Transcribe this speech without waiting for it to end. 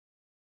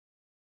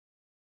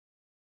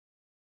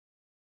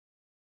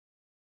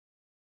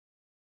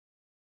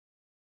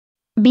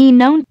Be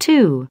known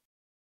to.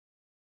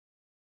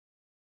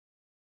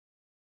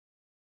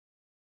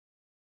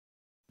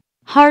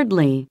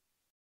 Hardly.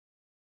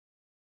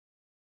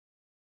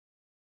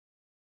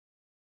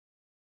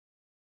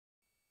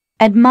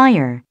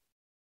 Admire.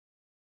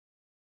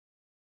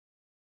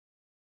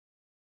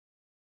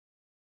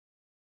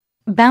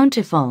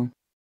 Bountiful.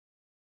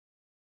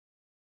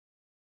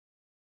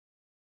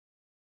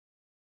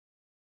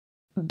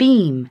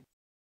 Beam.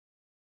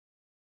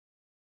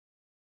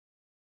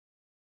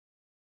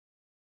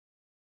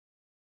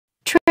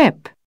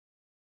 Trip.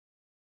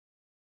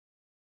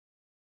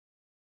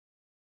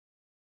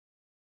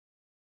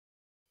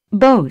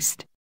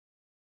 Boast.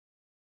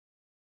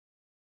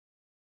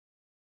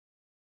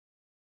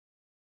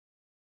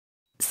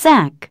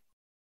 Sack.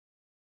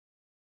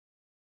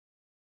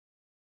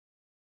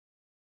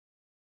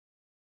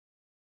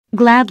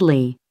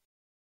 Gladly.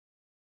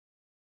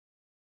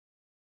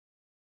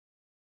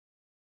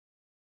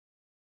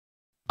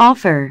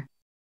 Offer.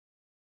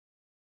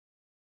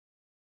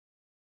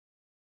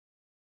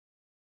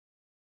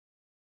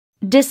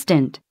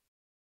 Distant.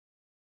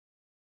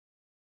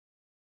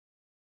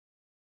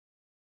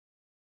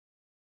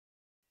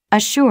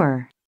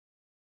 Assure.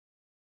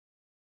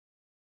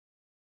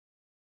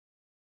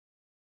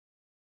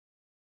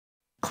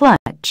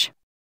 Clutch.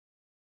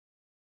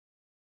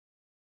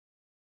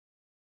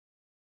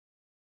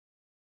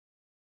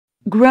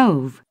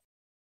 Grove.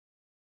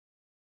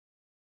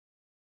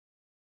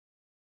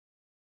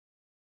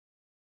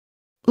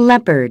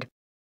 Leopard.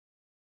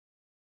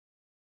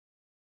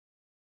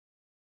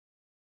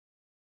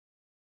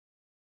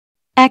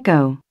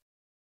 Echo.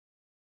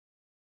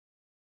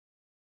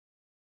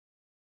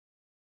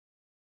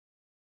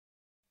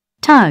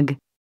 Tug.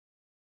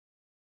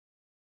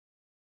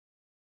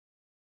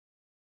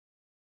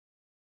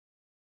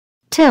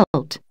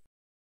 Tilt.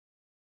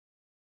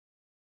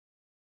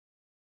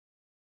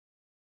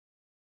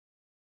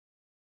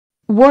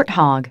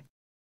 Warthog.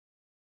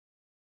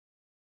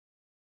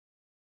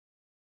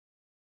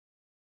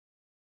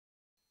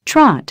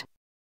 Trot.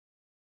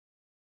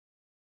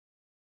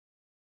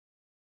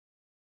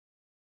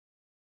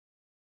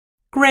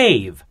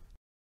 Grave.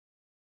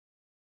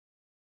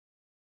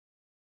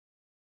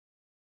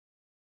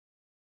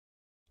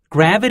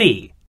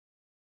 Gravity.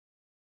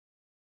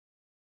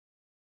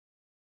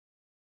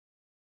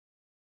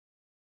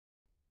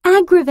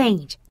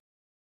 Aggravate.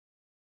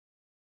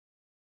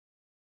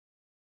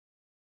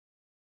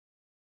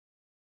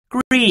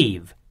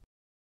 Grieve.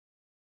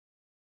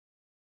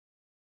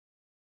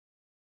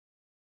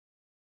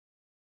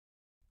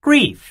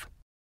 Grief.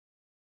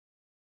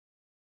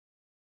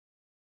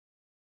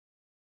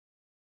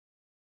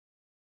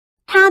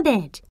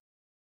 Habit.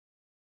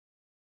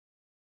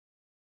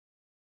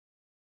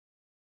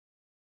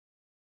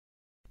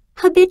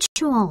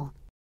 Habitual.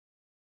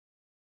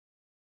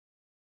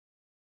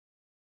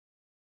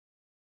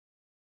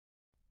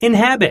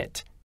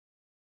 Inhabit.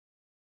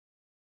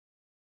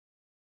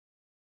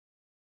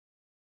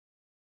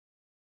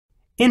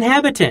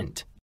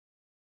 Inhabitant.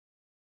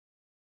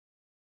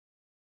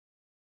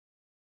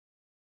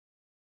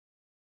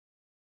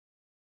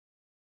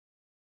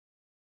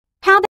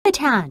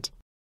 Habitat.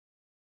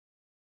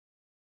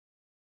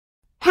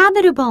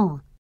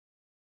 Habitable.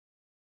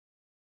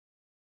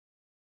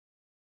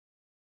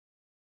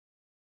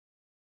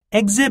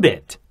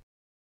 Exhibit.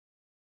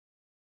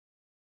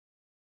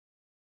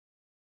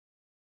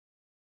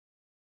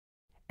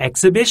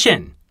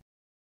 Exhibition.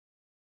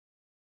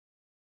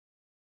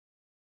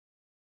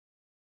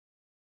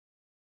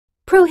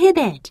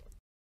 Prohibit.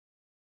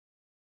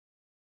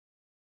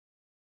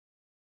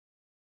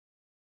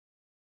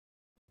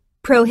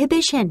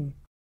 Prohibition.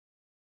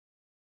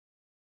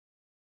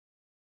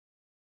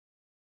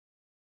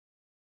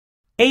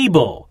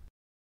 Able.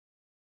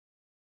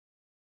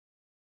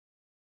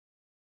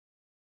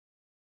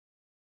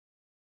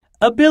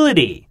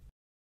 Ability.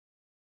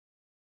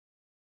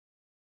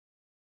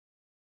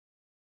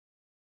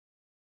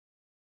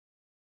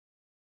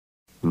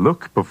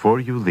 Look before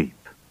you leap.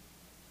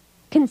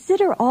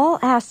 Consider all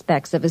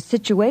aspects of a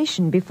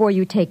situation before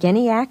you take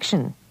any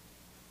action.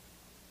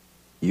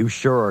 You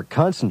sure are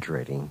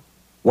concentrating.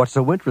 What's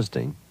so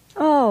interesting?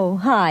 Oh,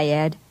 hi,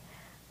 Ed.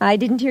 I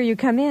didn't hear you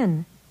come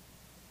in.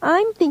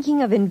 I'm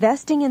thinking of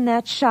investing in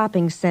that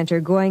shopping center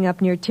going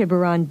up near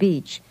Tiburon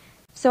Beach,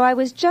 so I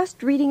was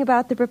just reading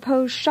about the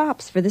proposed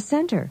shops for the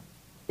center.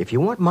 If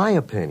you want my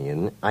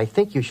opinion, I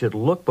think you should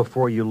look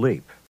before you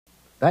leap.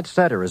 That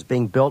center is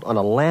being built on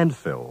a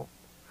landfill.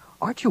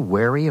 Aren't you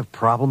wary of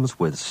problems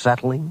with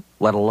settling,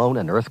 let alone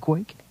an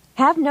earthquake?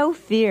 Have no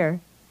fear.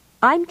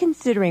 I'm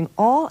considering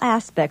all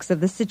aspects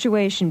of the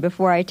situation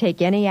before I take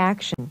any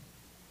action.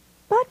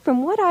 But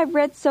from what I've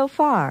read so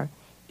far,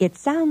 it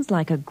sounds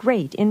like a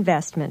great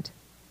investment.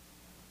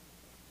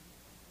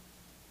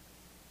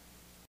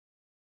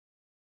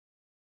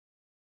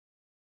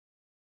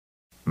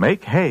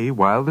 Make hay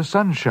while the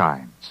sun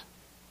shines.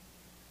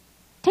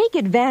 Take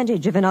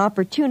advantage of an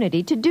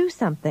opportunity to do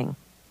something.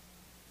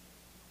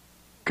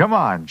 Come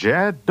on,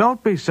 Jed.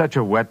 Don't be such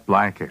a wet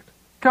blanket.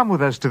 Come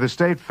with us to the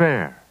state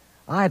fair.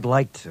 I'd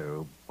like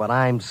to, but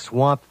I'm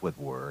swamped with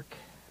work.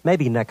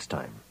 Maybe next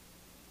time.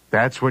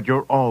 That's what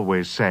you're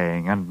always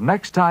saying, and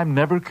next time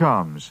never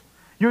comes.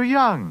 You're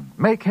young.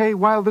 Make hay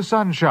while the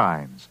sun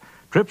shines.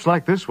 Trips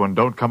like this one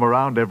don't come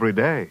around every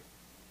day.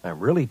 I'm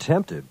really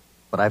tempted,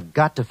 but I've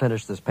got to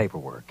finish this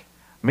paperwork.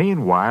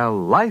 Meanwhile,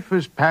 life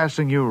is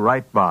passing you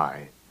right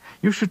by.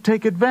 You should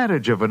take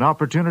advantage of an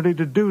opportunity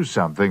to do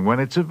something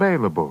when it's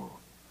available.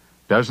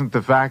 Doesn't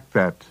the fact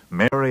that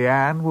Mary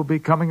Ann will be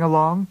coming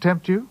along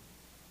tempt you?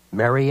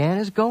 Mary Ann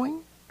is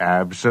going?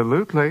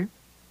 Absolutely.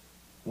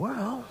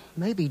 Well,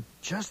 maybe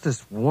just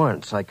this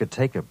once I could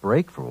take a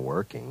break from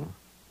working.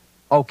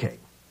 Okay,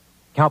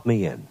 count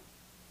me in.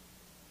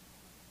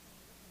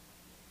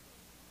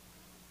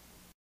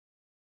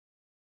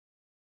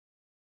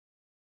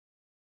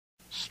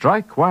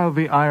 Strike while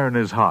the iron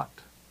is hot.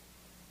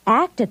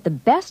 Act at the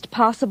best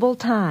possible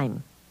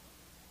time.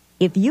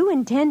 If you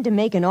intend to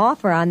make an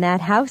offer on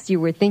that house you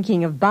were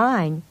thinking of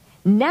buying,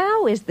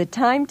 now is the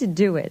time to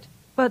do it.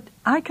 But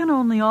I can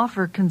only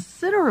offer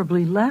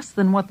considerably less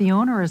than what the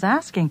owner is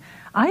asking.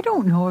 I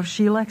don't know if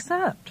she'll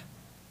accept.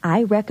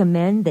 I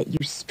recommend that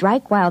you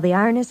strike while the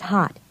iron is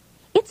hot.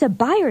 It's a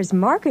buyer's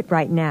market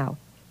right now.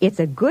 It's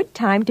a good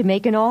time to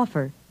make an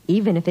offer,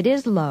 even if it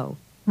is low.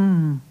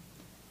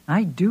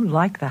 I do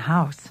like the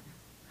house.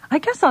 I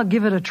guess I'll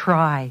give it a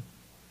try.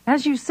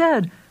 As you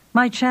said,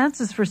 my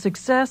chances for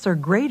success are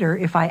greater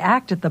if I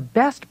act at the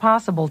best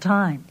possible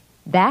time.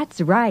 That's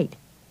right.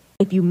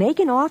 If you make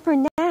an offer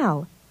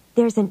now,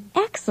 there's an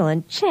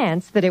excellent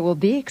chance that it will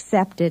be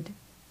accepted.